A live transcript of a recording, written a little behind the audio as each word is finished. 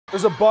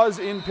There's a buzz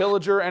in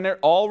Pillager, and it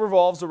all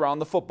revolves around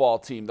the football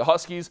team. The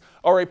Huskies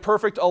are a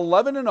perfect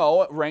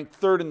 11-0, ranked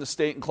third in the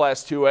state in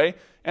Class 2A,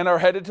 and are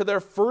headed to their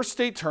first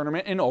state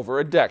tournament in over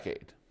a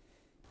decade.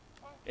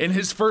 In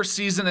his first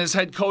season as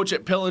head coach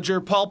at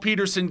Pillager, Paul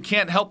Peterson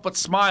can't help but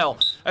smile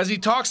as he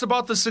talks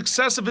about the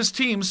success of his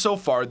team so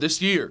far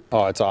this year.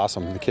 Oh, it's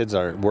awesome. The kids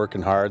are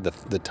working hard.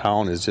 The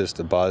town is just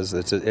a buzz.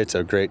 It's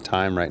a great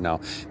time right now.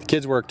 The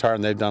kids worked hard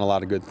and they've done a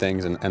lot of good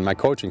things, and my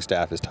coaching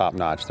staff is top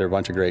notch. They're a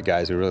bunch of great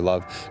guys who really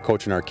love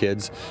coaching our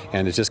kids,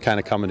 and it's just kind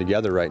of coming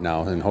together right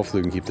now, and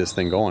hopefully we can keep this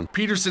thing going.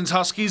 Peterson's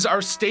Huskies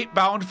are state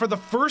bound for the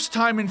first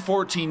time in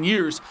 14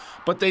 years,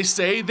 but they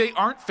say they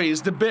aren't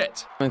fazed a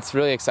bit. It's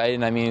really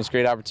exciting. I mean, it's a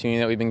great opportunity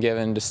that we've been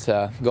given just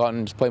to go out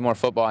and just play more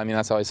football. I mean,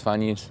 that's always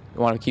fun. You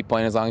want to keep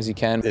playing as long as you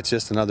can. It's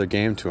just another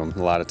game to them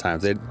a lot of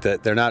times.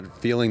 They're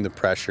not feeling the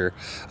pressure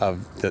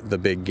of the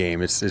big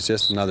game. It's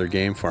just another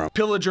game for them.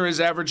 Pillager has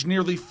averaged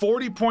nearly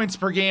 40 points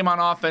per game on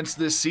offense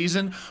this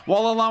season,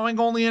 while allowing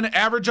only an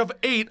average of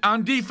 8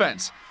 on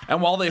defense.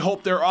 And while they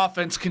hope their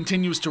offense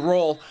continues to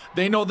roll,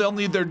 they know they'll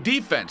need their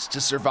defense to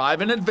survive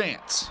and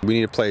advance. We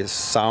need to play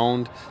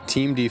sound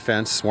team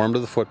defense, swarm to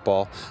the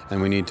football,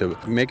 and we need to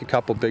make a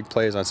couple big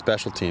plays on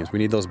special teams. We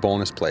need those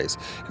bonus plays.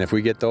 And if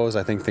we get those,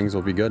 I think things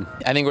will be good.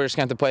 I think we're just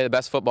going to have to play the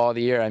best football of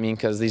the year. I mean,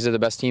 because these are the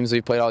best teams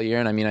we've played all year.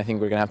 And I mean, I think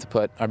we're going to have to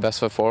put our best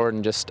foot forward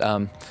and just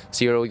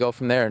see where we go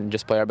from there and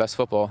just play our best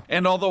football.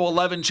 And although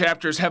 11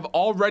 chapters have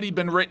already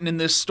been written in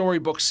this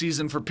storybook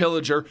season for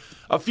Pillager,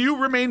 a few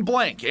remain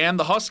blank, and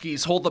the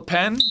Huskies hold the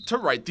pen to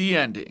write the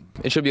ending.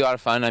 It should be a lot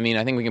of fun. I mean,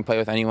 I think we can play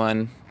with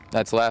anyone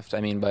that's left.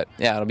 I mean, but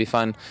yeah, it'll be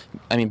fun.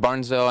 I mean,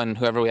 Barnesville and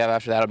whoever we have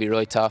after that will be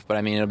really tough, but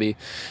I mean, it'll be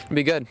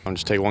good. I'll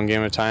just take one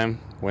game at a time,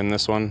 win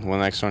this one, win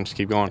the next one, just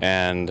keep going.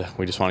 And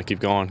we just want to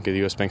keep going, get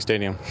the US Bank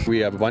Stadium. We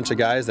have a bunch of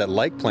guys that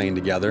like playing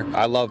together.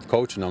 I love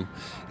coaching them,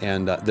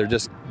 and they're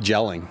just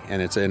gelling.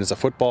 And it's a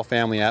football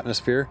family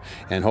atmosphere,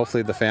 and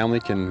hopefully the family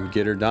can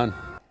get her done.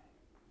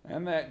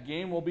 And that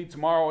game will be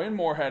tomorrow in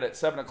Moorhead at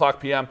 7 o'clock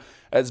p.m.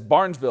 as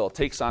Barnesville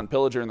takes on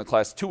Pillager in the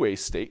Class 2A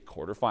state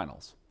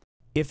quarterfinals.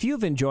 If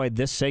you've enjoyed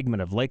this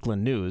segment of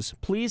Lakeland News,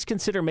 please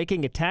consider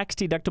making a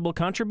tax-deductible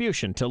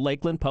contribution to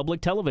Lakeland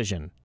Public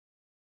Television.